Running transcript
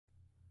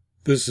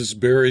This is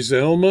Barry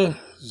Zalma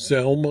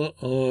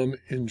on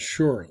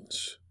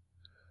insurance.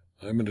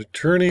 I'm an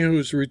attorney who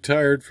is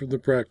retired from the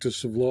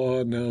practice of law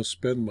and now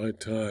spend my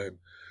time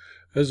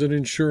as an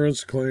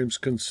insurance claims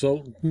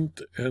consultant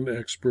and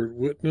expert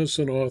witness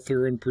and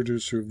author and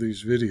producer of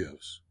these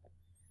videos.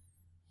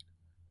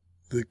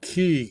 The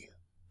key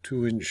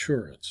to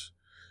insurance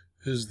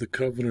is the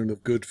covenant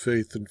of good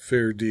faith and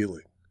fair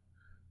dealing.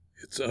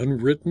 It's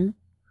unwritten,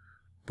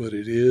 but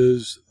it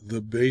is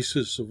the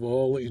basis of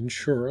all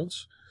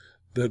insurance,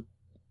 that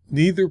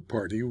neither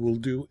party will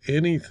do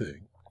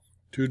anything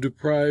to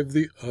deprive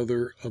the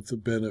other of the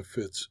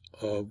benefits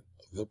of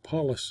the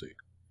policy.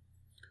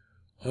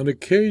 On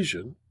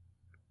occasion,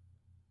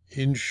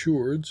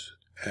 insureds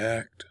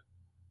act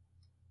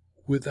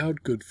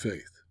without good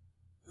faith.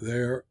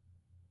 They're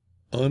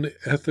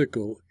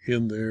unethical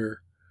in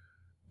their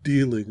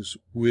dealings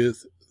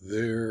with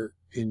their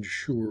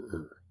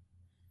insurer.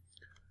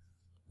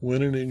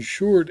 When an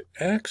insured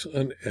acts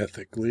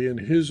unethically in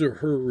his or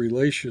her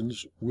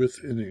relations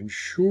with an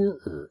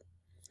insurer,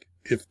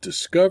 if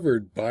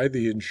discovered by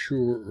the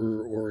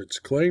insurer or its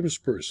claims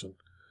person,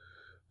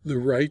 the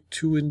right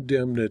to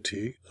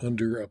indemnity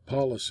under a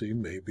policy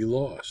may be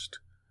lost.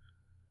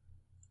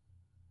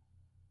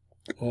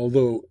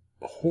 Although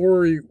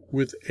hoary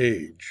with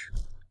age,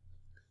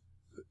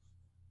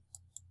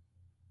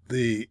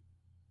 the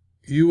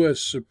U.S.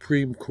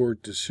 Supreme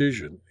Court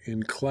decision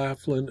in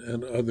Claflin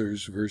and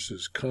Others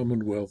versus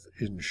Commonwealth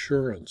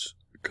Insurance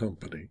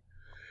Company,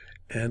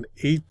 an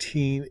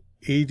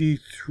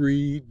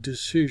 1883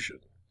 decision,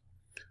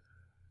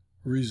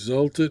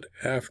 resulted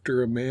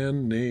after a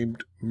man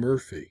named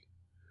Murphy,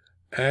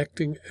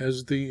 acting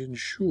as the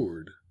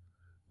insured,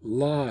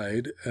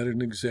 lied at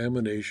an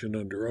examination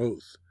under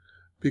oath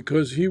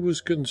because he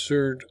was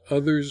concerned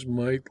others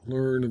might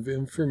learn of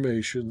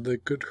information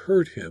that could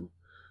hurt him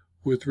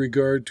with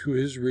regard to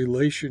his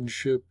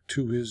relationship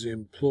to his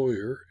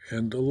employer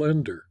and a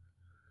lender.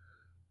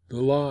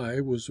 The lie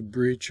was a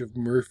breach of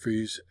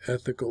Murphy's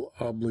ethical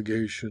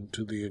obligation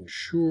to the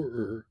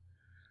insurer,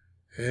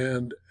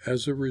 and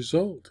as a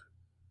result,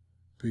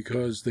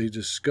 because they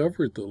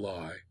discovered the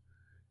lie,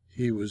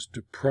 he was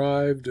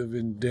deprived of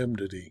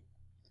indemnity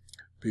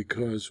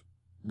because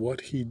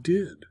what he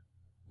did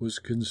was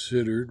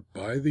considered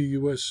by the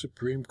U.S.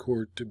 Supreme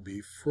Court to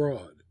be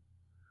fraud.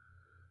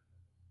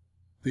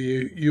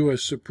 The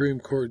U.S. Supreme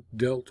Court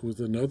dealt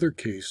with another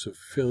case of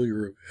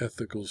failure of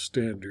ethical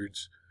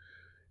standards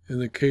in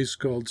the case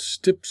called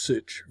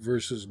Stipsich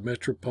versus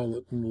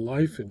Metropolitan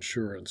Life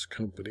Insurance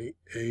Company,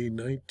 a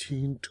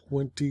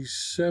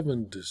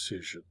 1927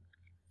 decision.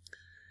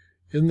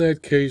 In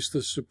that case,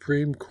 the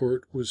Supreme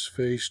Court was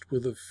faced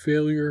with a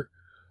failure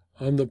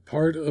on the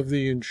part of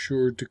the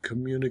insured to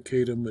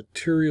communicate a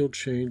material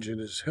change in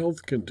his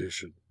health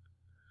condition,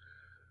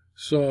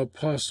 saw a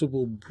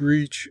possible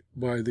breach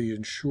by the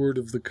insured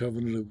of the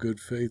covenant of good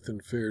faith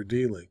and fair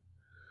dealing,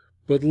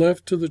 but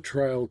left to the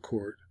trial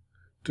court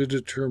to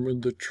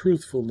determine the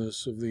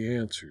truthfulness of the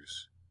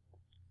answers.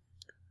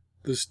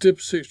 The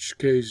Stipsich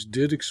case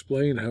did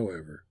explain,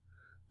 however,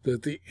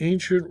 that the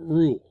ancient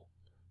rule,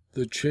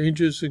 the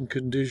changes in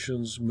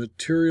conditions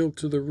material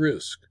to the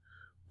risk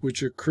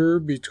which occur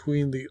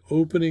between the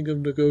opening of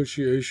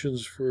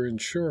negotiations for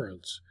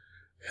insurance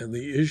and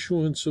the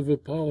issuance of a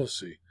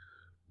policy,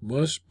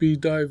 must be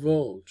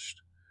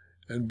divulged,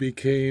 and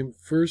became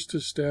first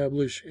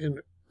established in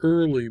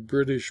early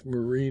British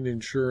marine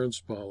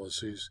insurance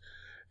policies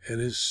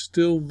and is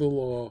still the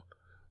law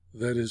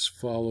that is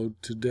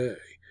followed today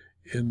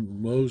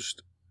in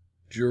most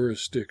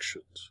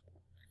jurisdictions.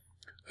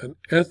 An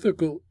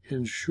ethical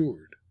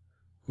insured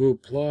who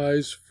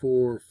applies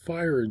for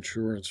fire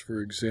insurance, for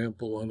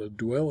example, on a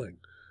dwelling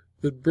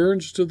that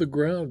burns to the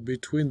ground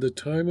between the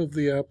time of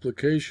the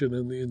application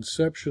and the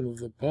inception of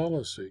the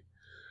policy,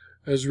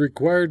 as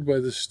required by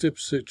the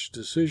Stipsich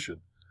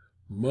decision,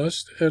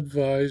 must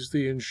advise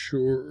the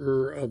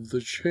insurer of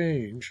the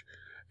change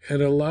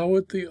and allow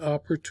it the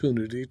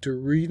opportunity to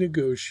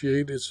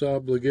renegotiate its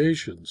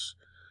obligations,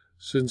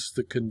 since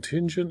the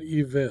contingent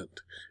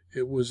event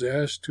it was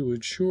asked to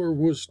insure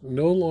was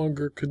no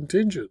longer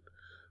contingent,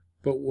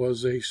 but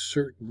was a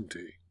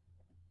certainty.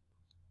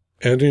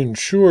 An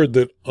insured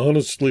that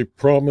honestly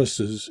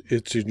promises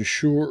its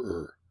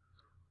insurer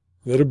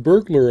that a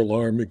burglar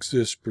alarm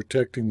exists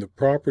protecting the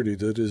property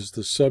that is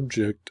the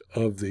subject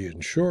of the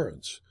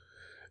insurance,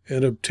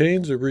 and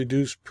obtains a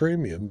reduced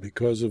premium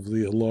because of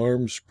the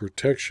alarm's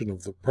protection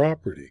of the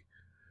property,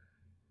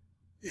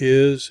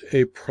 is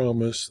a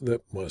promise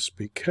that must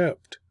be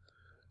kept.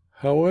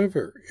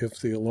 However, if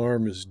the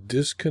alarm is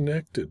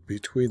disconnected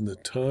between the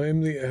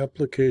time the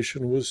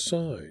application was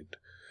signed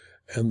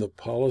and the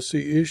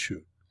policy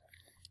issued,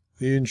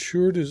 the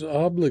insured is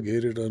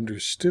obligated under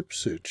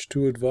Stipsich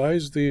to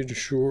advise the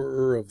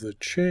insurer of the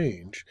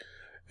change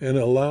and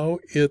allow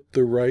it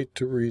the right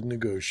to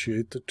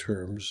renegotiate the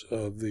terms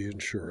of the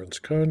insurance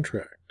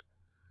contract.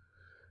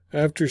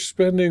 After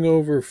spending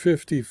over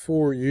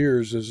 54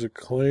 years as a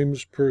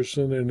claims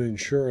person and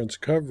insurance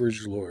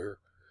coverage lawyer,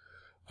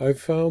 I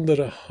found that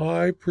a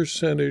high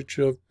percentage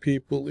of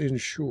people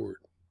insured,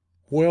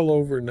 well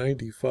over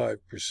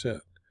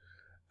 95%,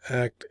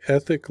 act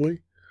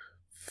ethically,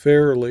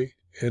 fairly,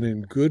 and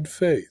in good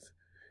faith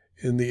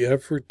in the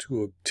effort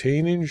to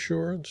obtain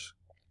insurance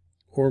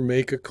or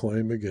make a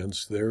claim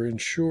against their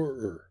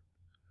insurer.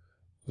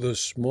 The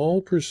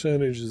small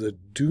percentage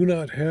that do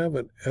not have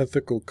an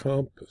ethical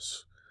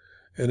compass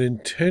and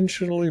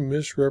intentionally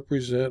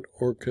misrepresent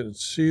or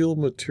conceal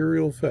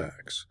material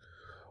facts,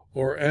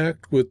 or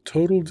act with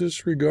total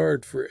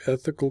disregard for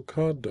ethical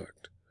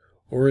conduct,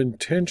 or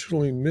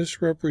intentionally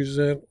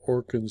misrepresent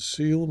or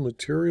conceal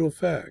material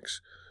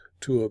facts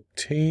to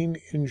obtain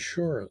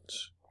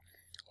insurance,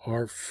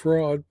 are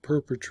fraud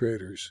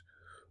perpetrators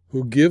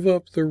who give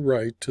up the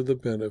right to the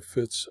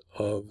benefits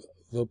of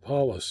the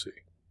policy.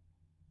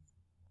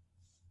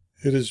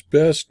 It is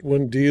best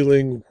when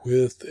dealing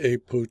with a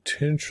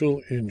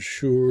potential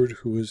insured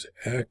who has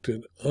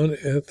acted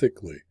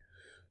unethically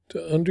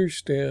to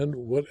understand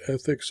what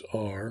ethics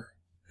are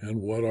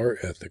and what are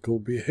ethical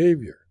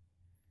behavior.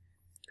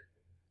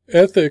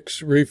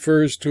 Ethics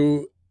refers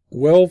to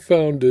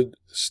well-founded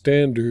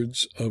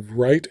standards of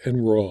right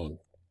and wrong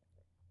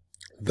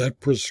that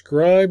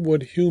prescribe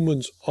what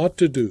humans ought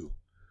to do,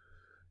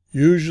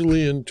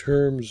 usually in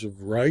terms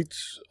of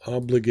rights,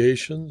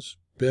 obligations,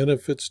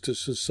 benefits to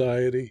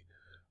society,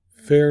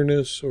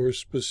 fairness, or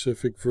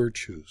specific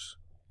virtues.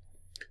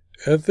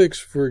 Ethics,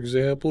 for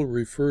example,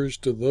 refers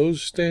to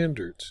those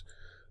standards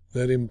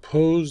that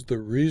impose the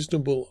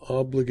reasonable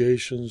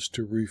obligations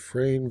to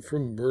refrain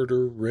from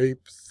murder,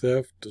 rape,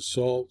 theft,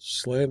 assault,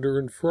 slander,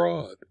 and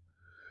fraud.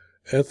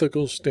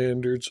 Ethical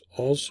standards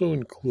also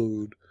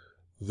include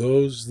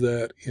those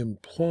that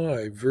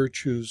imply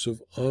virtues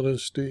of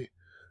honesty,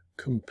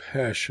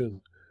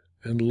 compassion,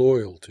 and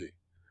loyalty.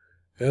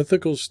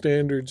 Ethical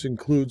standards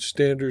include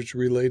standards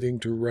relating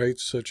to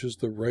rights such as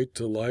the right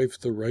to life,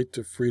 the right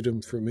to freedom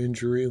from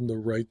injury, and the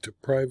right to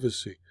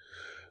privacy.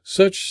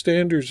 Such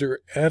standards are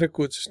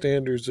adequate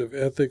standards of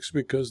ethics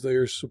because they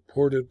are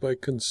supported by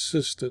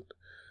consistent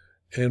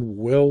and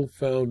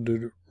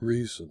well-founded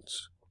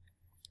reasons.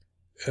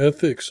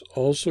 Ethics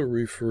also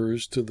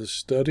refers to the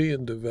study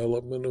and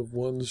development of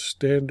one's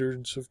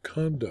standards of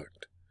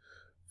conduct.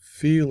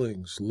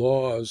 Feelings,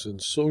 laws,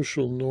 and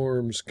social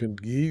norms can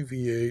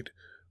deviate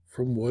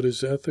from what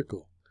is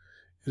ethical.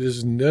 It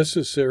is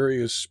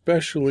necessary,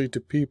 especially to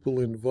people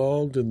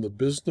involved in the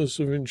business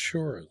of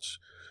insurance,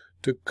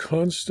 to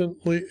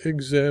constantly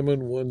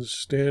examine one's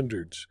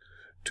standards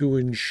to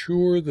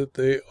ensure that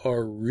they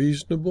are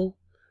reasonable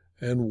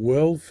and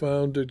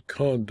well-founded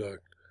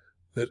conduct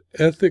that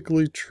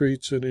ethically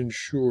treats an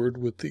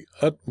insured with the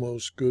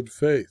utmost good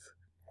faith.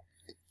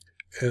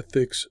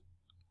 Ethics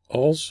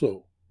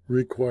also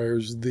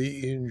requires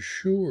the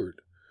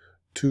insured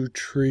to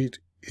treat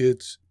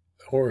its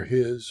or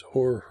his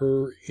or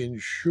her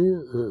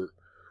insurer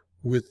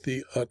with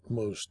the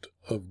utmost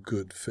of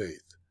good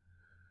faith.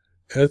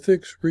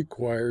 Ethics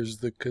requires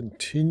the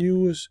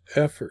continuous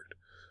effort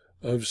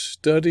of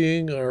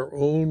studying our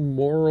own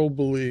moral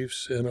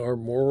beliefs and our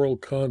moral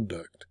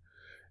conduct,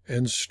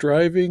 and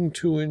striving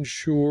to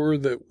ensure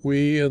that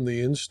we and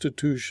the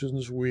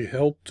institutions we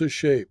help to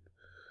shape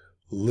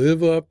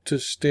live up to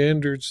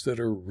standards that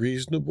are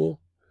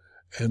reasonable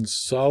and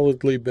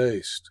solidly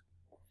based.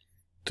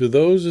 To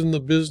those in the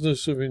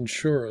business of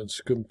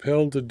insurance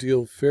compelled to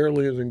deal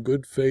fairly and in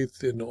good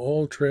faith in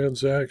all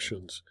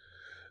transactions,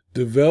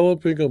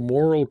 developing a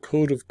moral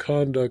code of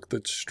conduct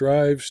that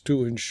strives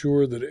to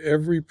ensure that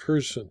every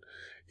person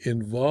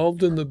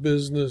involved in the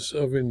business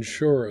of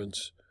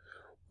insurance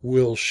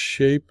will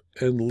shape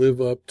and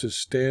live up to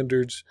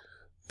standards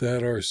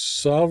that are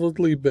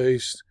solidly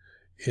based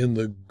in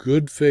the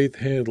good faith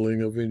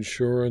handling of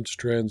insurance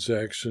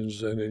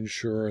transactions and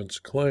insurance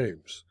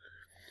claims.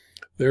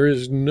 There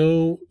is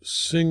no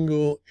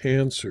single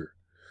answer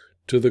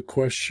to the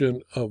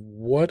question of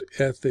what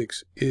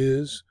ethics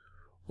is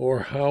or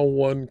how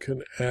one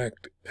can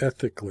act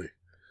ethically.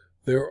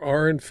 There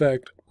are, in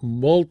fact,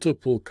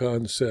 multiple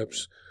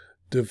concepts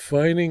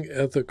defining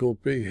ethical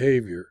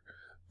behavior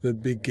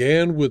that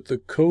began with the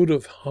Code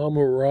of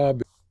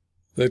Hammurabi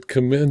that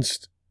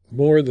commenced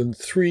more than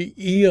 3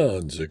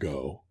 eons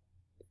ago,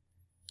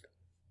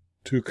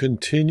 to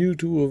continue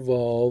to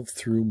evolve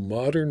through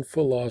modern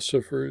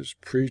philosophers,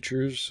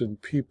 preachers, and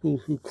people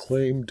who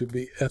claim to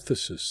be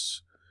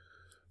ethicists.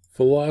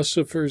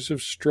 Philosophers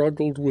have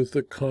struggled with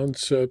the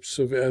concepts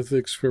of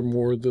ethics for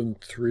more than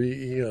 3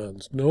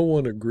 eons. No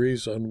one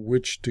agrees on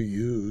which to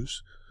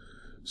use.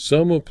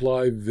 Some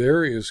apply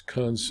various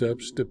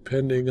concepts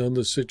depending on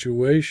the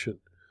situation.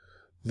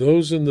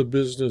 Those in the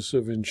business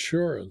of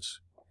insurance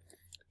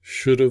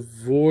should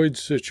avoid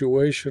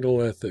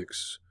situational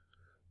ethics,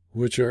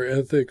 which are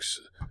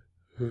ethics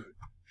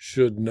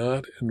should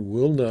not and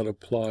will not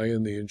apply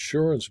in the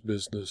insurance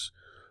business,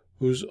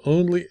 whose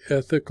only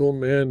ethical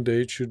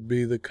mandate should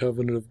be the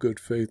covenant of good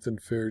faith and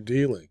fair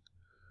dealing.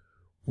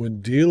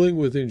 When dealing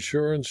with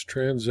insurance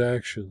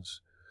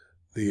transactions,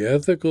 the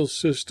ethical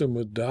system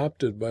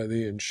adopted by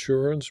the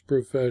insurance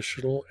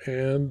professional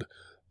and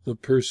the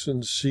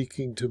person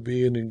seeking to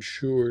be an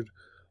insured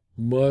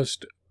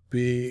must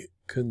be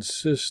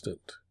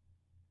consistent.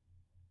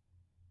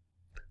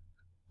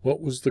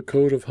 What was the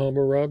Code of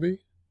Hammurabi?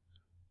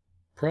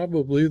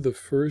 Probably the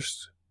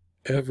first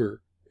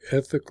ever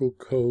ethical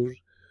code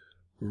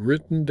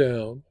written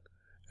down,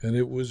 and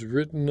it was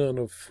written on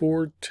a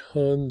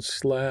 4-ton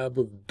slab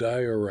of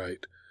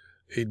diorite,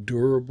 a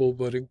durable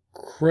but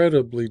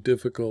incredibly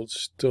difficult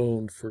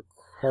stone for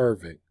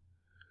carving.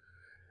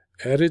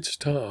 At its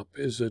top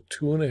is a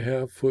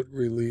 2.5-foot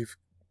relief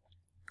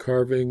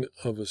carving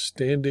of a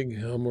standing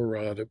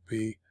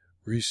Hammurabi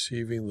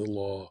receiving the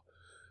law,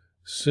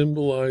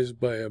 symbolized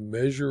by a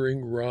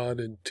measuring rod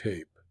and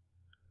tape.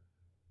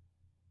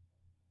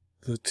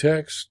 The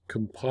text,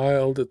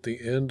 compiled at the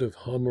end of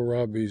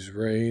Hammurabi's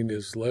reign,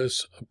 is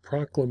less a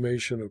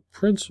proclamation of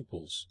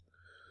principles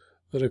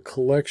than a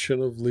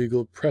collection of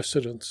legal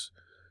precedents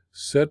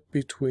set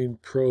between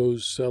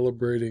prose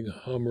celebrating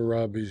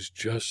Hammurabi's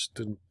just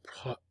and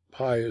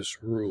pious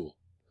rule.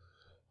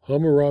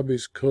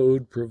 Hammurabi's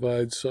code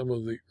provides some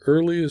of the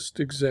earliest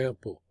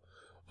example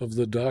of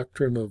the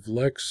doctrine of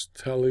lex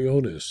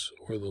talionis,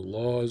 or the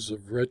laws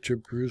of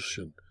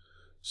retribution,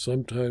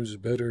 sometimes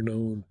better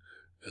known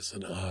as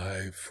an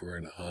eye for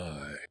an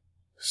eye.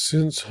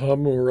 Since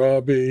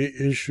Hammurabi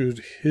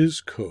issued his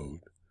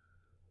code,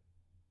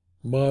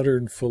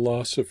 modern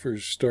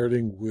philosophers,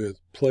 starting with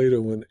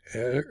Plato and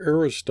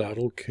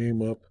Aristotle,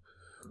 came up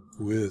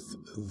with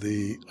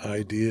the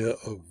idea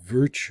of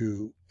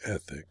virtue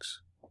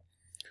ethics.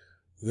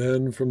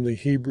 Then, from the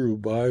Hebrew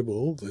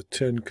Bible, the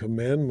 10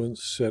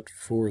 Commandments set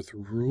forth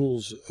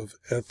rules of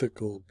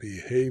ethical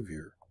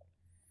behavior.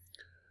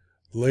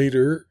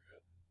 Later,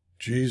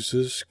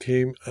 Jesus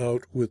came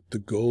out with the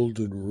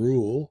golden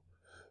rule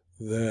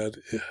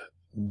that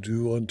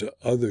do unto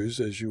others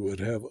as you would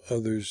have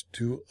others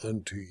do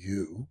unto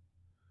you.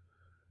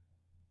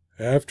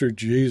 After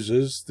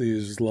Jesus, the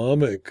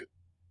Islamic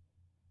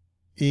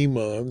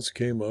imams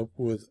came up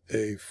with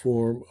a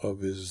form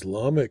of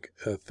Islamic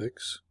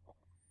ethics.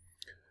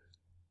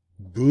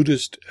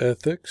 Buddhist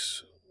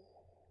ethics.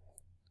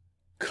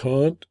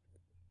 Kant,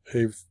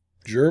 a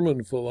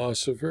German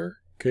philosopher,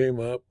 came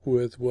up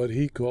with what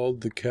he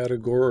called the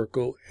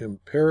categorical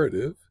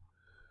imperative,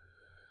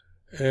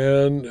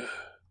 and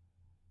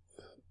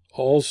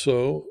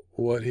also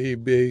what he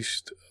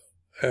based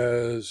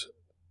as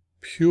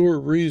pure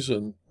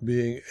reason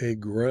being a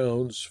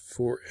grounds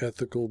for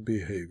ethical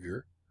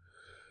behavior.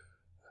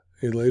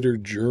 A later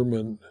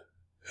German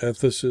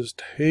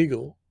ethicist,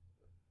 Hegel,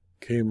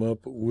 came up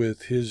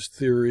with his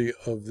theory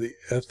of the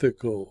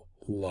ethical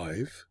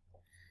life.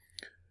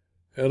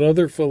 And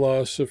other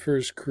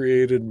philosophers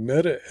created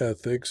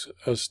metaethics,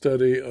 a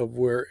study of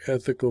where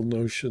ethical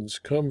notions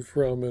come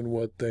from and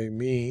what they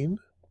mean.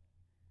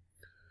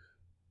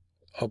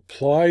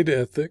 Applied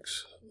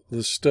ethics,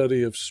 the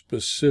study of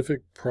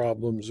specific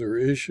problems or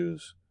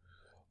issues.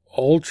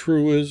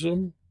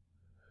 Altruism,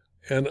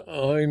 and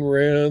Ayn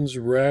Rand's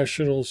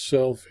rational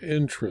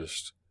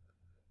self-interest,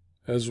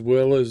 as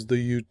well as the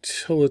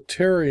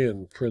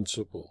utilitarian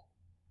principle.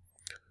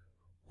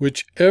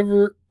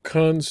 Whichever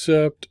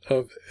concept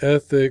of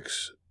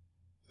ethics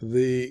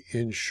the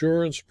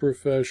insurance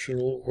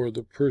professional or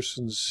the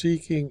person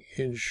seeking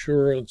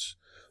insurance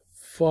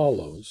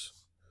follows,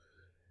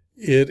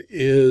 it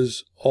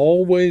is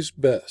always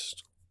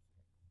best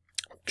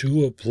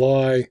to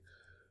apply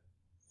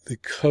the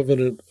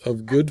covenant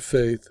of good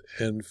faith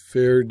and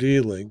fair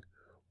dealing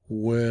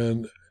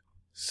when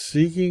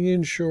seeking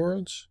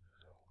insurance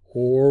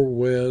or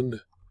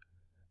when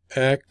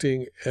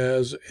acting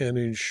as an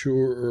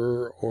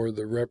insurer or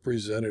the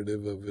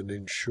representative of an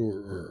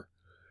insurer,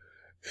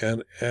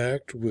 and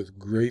act with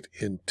great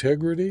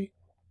integrity,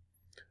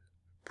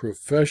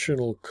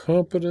 professional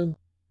competence,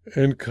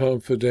 and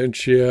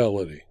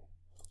confidentiality.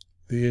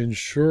 The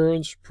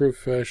insurance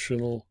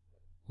professional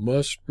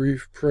must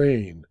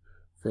refrain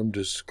from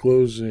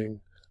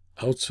disclosing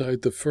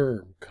outside the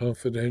firm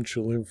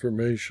confidential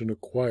information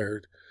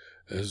acquired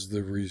as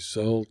the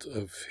result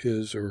of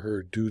his or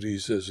her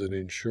duties as an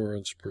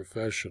insurance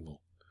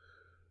professional.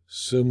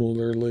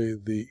 Similarly,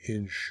 the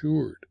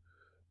insured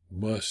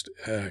must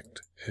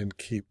act and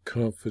keep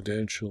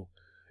confidential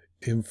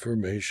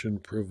information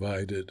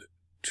provided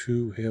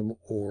to him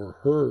or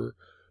her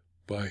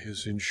by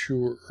his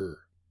insurer.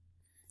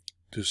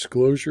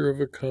 Disclosure of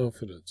a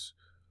confidence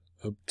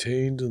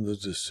obtained in the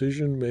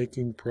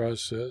decision-making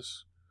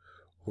process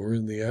or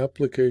in the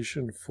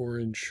application for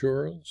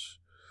insurance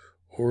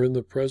or in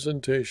the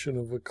presentation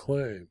of a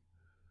claim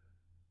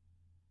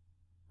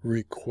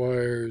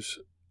requires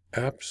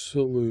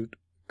absolute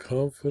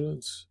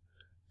confidence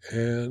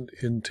and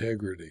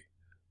integrity.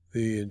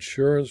 The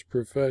insurance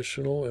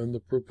professional and the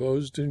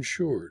proposed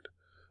insured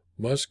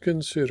must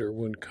consider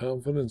when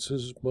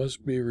confidences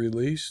must be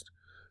released.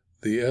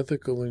 The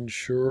ethical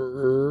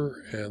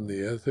insurer and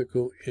the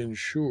ethical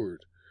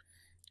insured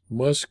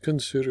must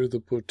consider the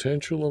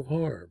potential of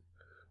harm,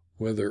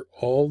 whether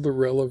all the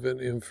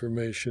relevant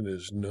information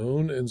is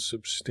known and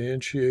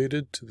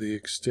substantiated to the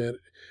extent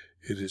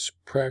it is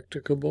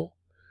practicable,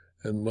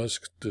 and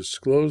must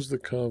disclose the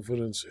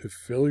confidence if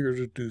failure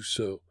to do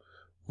so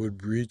would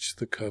breach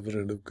the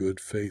covenant of good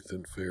faith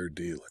and fair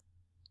dealing.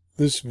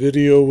 This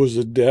video was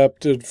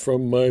adapted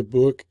from my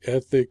book,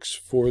 Ethics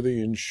for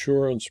the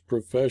Insurance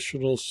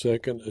Professional,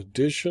 2nd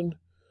edition,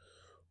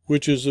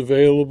 which is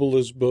available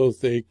as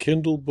both a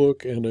Kindle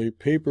book and a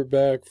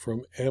paperback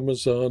from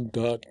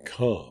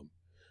Amazon.com.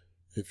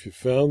 If you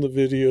found the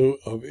video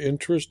of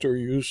interest or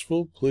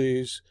useful,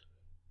 please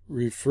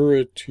refer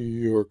it to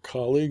your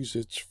colleagues.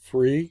 It's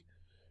free.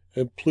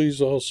 And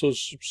please also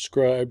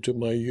subscribe to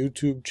my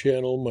YouTube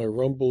channel, my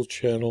Rumble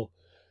channel,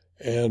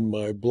 and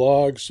my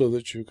blog so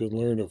that you can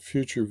learn of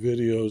future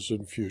videos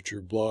and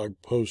future blog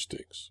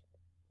postings.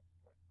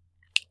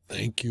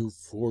 Thank you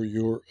for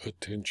your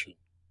attention.